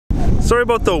Sorry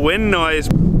about the wind noise.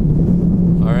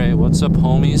 Alright, what's up,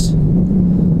 homies?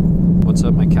 What's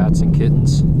up, my cats and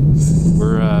kittens?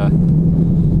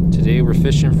 Today we're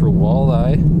fishing for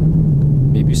walleye,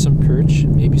 maybe some perch,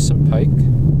 maybe some pike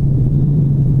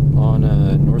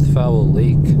on North Fowl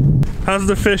Lake. How's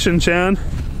the fishing, Chan?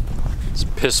 It's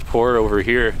piss poor over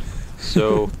here,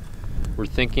 so we're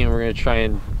thinking we're gonna try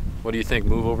and, what do you think,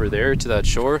 move over there to that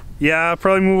shore? Yeah,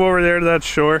 probably move over there to that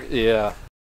shore. Yeah.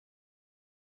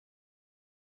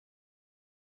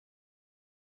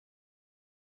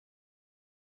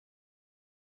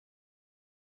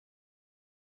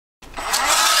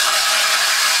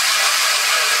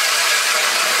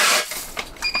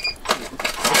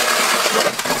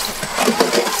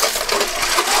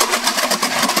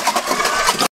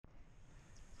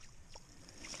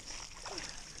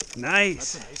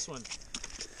 Nice. That's a nice one.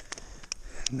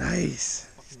 Nice.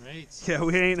 Fucking right. Yeah,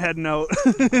 we ain't heading out.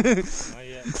 Not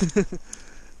yet.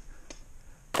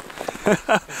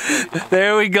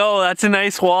 There we go. That's a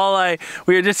nice walleye.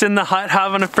 We were just in the hut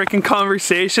having a freaking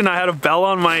conversation. I had a bell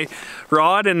on my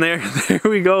rod, and there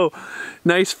we go.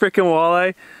 Nice freaking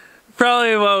walleye.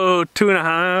 Probably about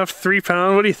 2.5, 3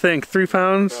 pounds. What do you think? 3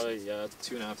 pounds? Probably, yeah,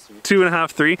 2.5, 3.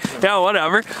 2.5, 3. Yeah,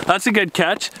 whatever. That's a good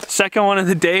catch. Second one of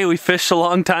the day. We fished a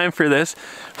long time for this,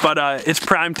 but it's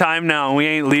prime time now, and we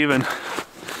ain't leaving.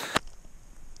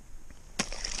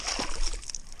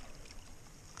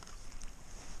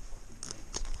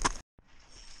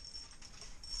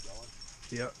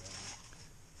 Yep.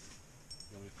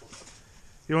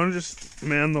 You want to just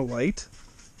man the light?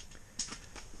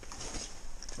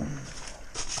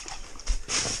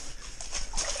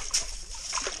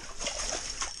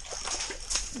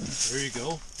 There you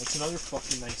go. That's another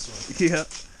fucking nice one. Yeah.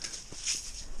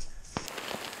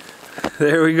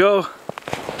 There we go.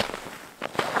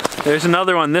 There's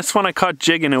another one. This one I caught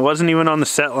jigging. It wasn't even on the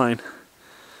set line.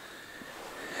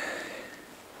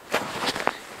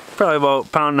 Probably about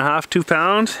 1.5 pounds, 2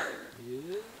 pounds.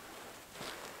 Yeah.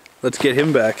 Let's get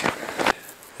him back.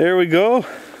 There we go.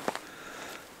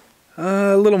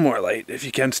 A little more light if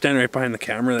you can. Stand right behind the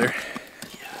camera there.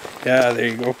 Yeah, there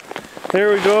you go.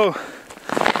 There we go.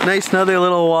 Nice, another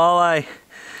little walleye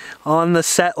on the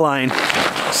set line.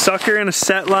 Sucker and a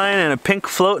set line and a pink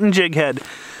floating jig head.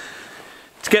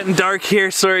 It's getting dark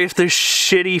here. Sorry if there's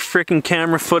shitty freaking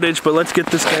camera footage, but let's get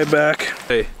this guy back.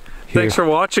 Hey, thanks for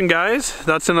watching, guys.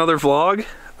 That's another vlog,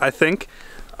 I think.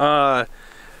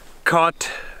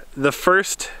 Caught the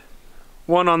first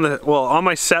one on the, well, on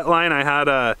my set line. I had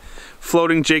a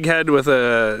floating jig head with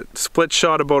a split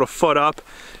shot about a foot up.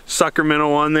 Sucker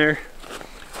minnow on there.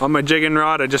 On my jigging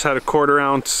rod, I just had a 1/4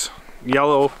 ounce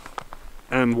yellow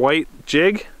and white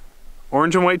jig,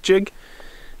 orange and white jig,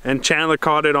 and Chandler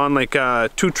caught it on like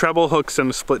 2 treble hooks and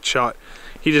a split shot.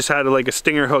 He just had like a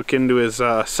stinger hook into his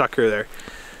sucker there.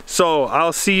 So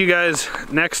I'll see you guys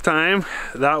next time.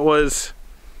 That was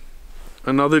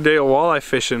another day of walleye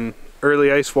fishing.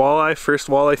 Early ice walleye, first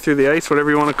walleye through the ice,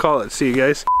 whatever you want to call it. See you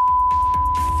guys.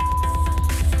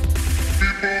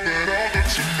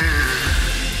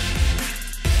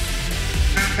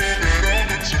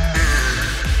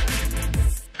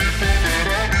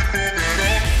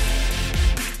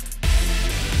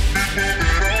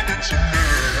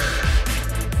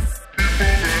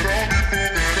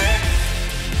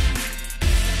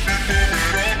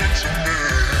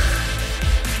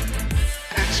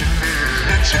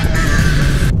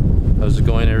 How's it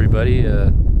going, everybody?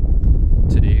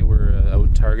 Today we're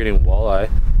out targeting walleye.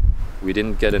 We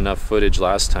didn't get enough footage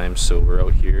last time, so we're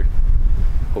out here.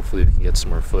 Hopefully we can get some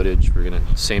more footage. We're gonna,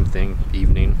 same thing,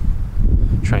 evening.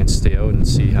 Try and stay out and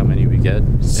see how many we get.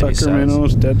 Sucker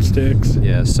minnows, dead sticks.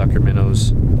 Yeah, sucker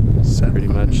minnows, set pretty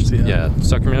lines, much. Yeah,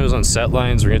 sucker minnows on set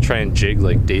lines. We're gonna try and jig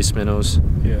like dace minnows.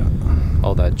 Yeah.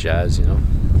 All that jazz, you know?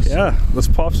 Yeah, let's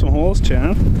pop some holes,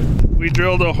 Chan. We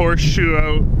drilled a horseshoe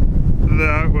out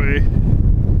that way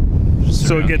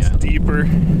so it gets deeper.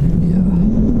 Yeah.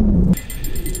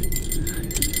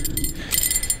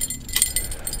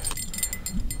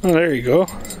 Oh, there you go.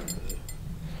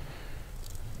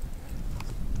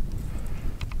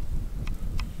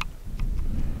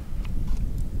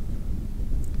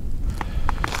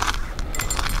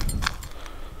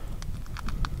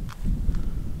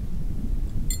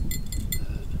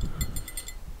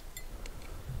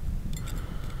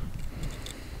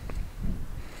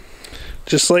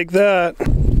 Just like that.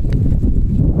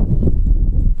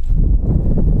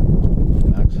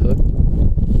 Max hooked.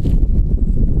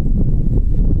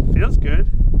 Feels good.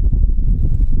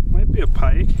 Might be a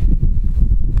pike.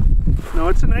 No,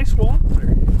 it's a nice waller.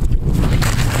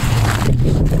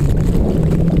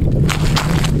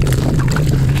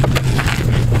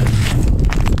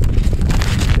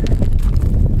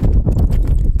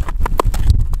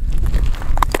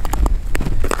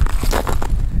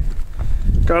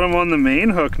 him on the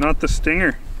main hook, not the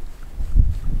stinger.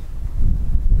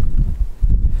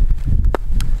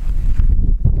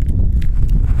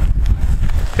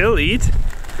 He'll eat.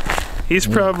 He's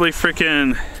probably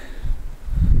freaking,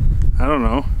 I don't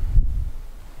know,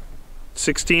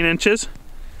 16 inches.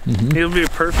 He'll be a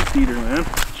perfect eater, man.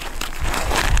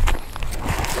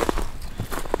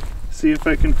 See if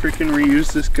I can freaking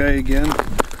reuse this guy again.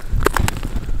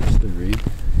 That's the rig.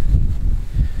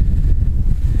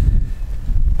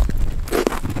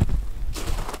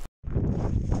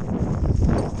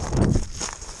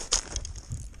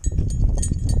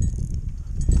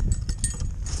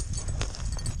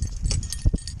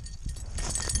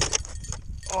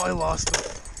 Oh, I lost him.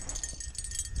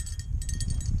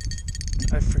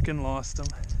 I freaking lost him.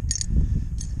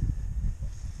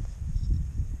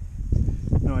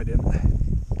 No, I didn't.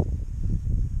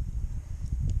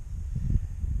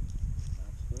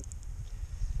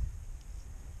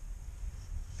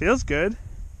 Feels good.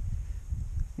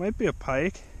 Might be a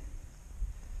pike.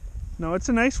 No, it's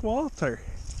a nice Walter.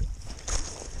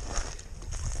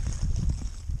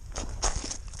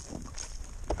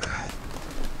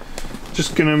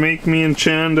 Just gonna make me and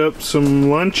Chand up some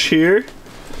lunch here.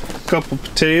 Couple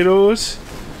potatoes.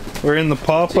 We're in the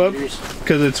pop-up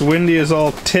because it's windy as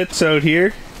all tits out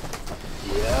here.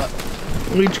 Yeah.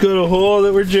 We each got a hole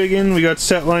that we're jigging. We got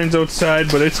set lines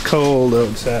outside, but it's cold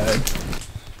outside.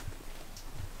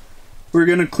 We're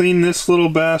gonna clean this little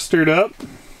bastard up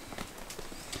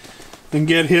and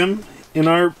get him in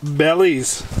our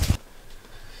bellies.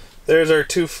 There's our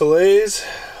 2 fillets.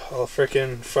 I'll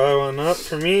frickin' fry one up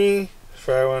for me,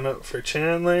 fry one up for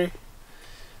Chandler,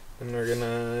 and we're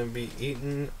gonna be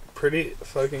eating pretty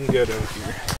fucking good out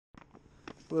here.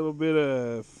 A little bit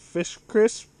of fish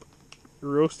crisp,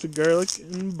 roasted garlic,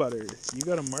 and butter. You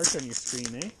got a mark on your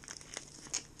screen, eh?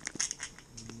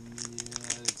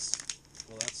 Yeah, it's,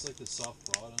 well, that's like the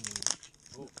soft bottom.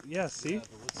 Oh, yeah, see? Yeah,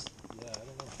 but what's, yeah, I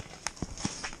don't know.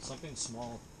 Something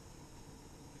small.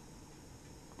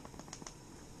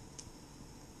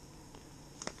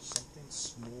 Something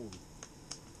small.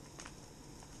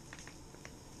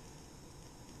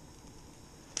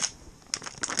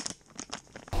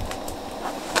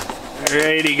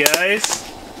 Alrighty, guys.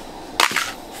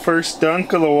 First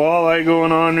dunk of the walleye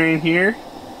going on right here.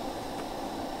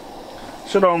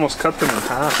 Should almost cut them in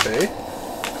half, eh?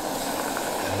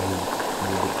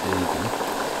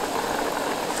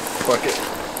 Fuck it.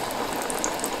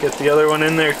 Get the other one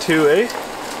in there too, eh?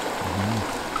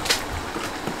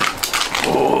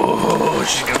 Oh,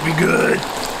 she's gonna be good.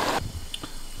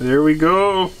 There we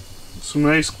go. Some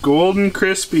nice golden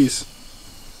crispies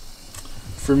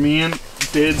for me and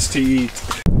Dids to eat.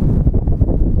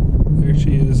 There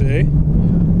she is, eh? I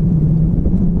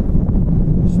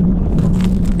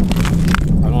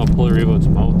don't want to pull her out its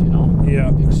mouth, you know?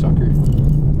 Yeah. Big sucker.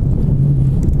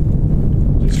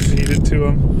 Just feed it to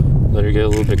him. Let her get a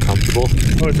little bit comfortable.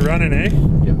 Oh, it's running, eh?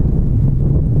 Yeah.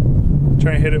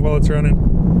 Try and hit it while it's running.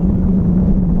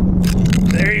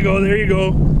 There you go, there you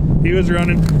go. He was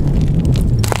running.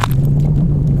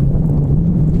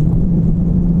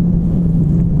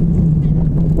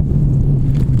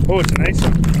 Oh, it's a nice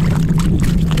one.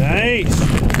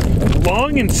 Nice.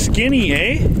 Long and skinny,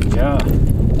 eh? Yeah.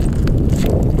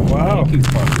 Wow.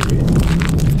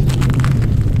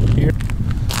 Here.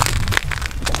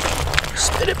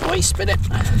 Spit it, boy, spit it.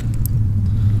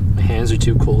 My hands are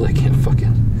too cold, I can't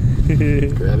fucking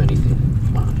grab anything.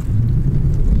 Come on.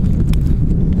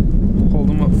 Hold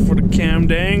him up for the cam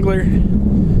dangler.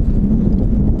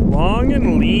 Long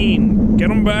and lean. Get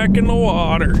him back in the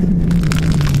water.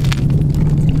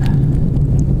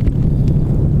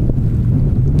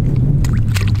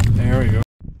 There we go.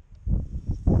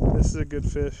 This is a good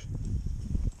fish.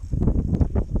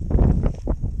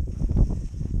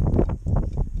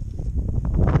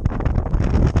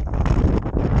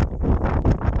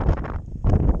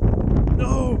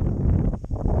 No!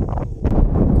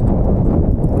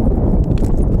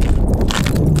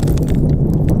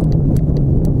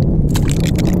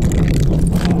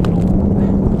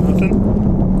 Nothing?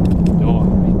 No, I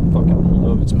fucking pulled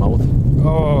out of its mouth.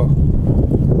 Oh.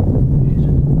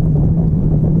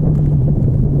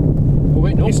 Oh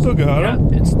wait, no. You still got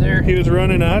him? It's there. He was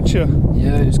running at you.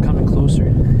 Yeah, he's coming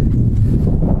closer.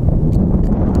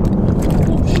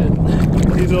 Oh shit.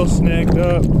 He's all snagged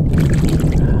up.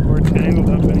 Or tangled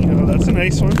up anyhow. That's a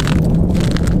nice one.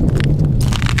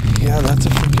 Yeah, that's a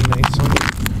freaking nice one.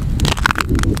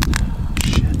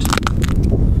 Shit.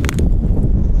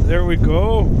 There we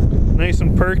go. Nice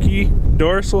and perky.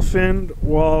 Dorsal finned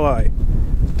walleye.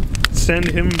 Send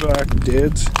him back,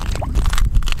 Dids.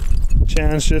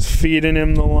 Chan's just feeding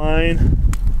him the line.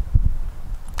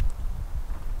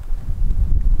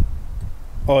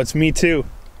 Oh, it's me too.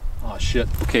 Oh shit.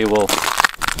 Okay, well,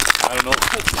 I don't know.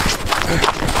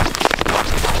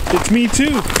 It's me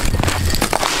too.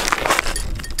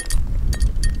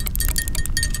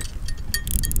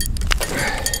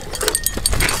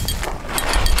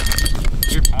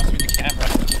 Here, pass me the camera.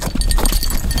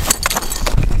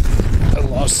 I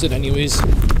lost it anyways.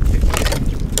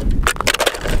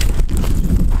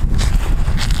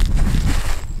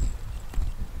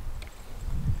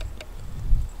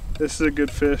 This is a good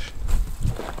fish.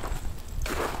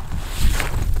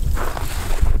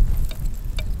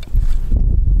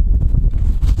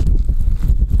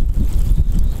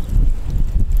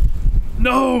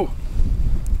 No!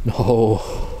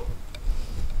 No.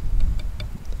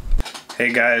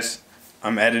 Hey guys,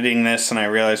 I'm editing this and I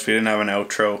realized we didn't have an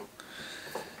outro.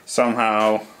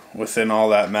 Somehow, within all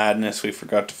that madness, we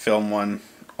forgot to film one.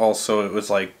 Also, it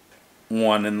was like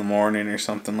 1 in the morning or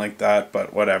something like that,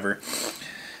 but whatever.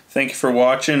 Thank you for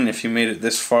watching. If you made it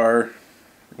this far,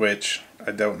 which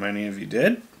I doubt many of you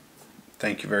did,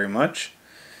 thank you very much.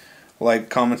 Like,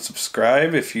 comment,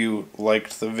 subscribe if you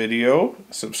liked the video.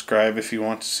 Subscribe if you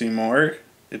want to see more.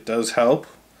 It does help.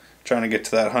 Trying to get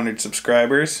to that 100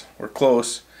 subscribers. We're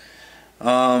close.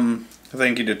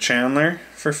 Thank you to Chandler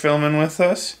for filming with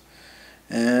us.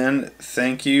 And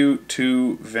thank you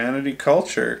to Vanity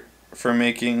Culture for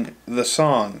making the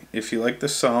song. If you like the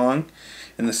song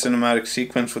in the cinematic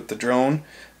sequence with the drone,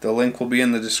 the link will be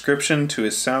in the description to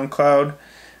his SoundCloud.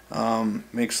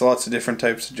 Makes lots of different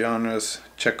types of genres.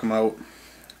 Check them out,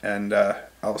 and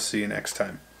I'll see you next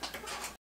time.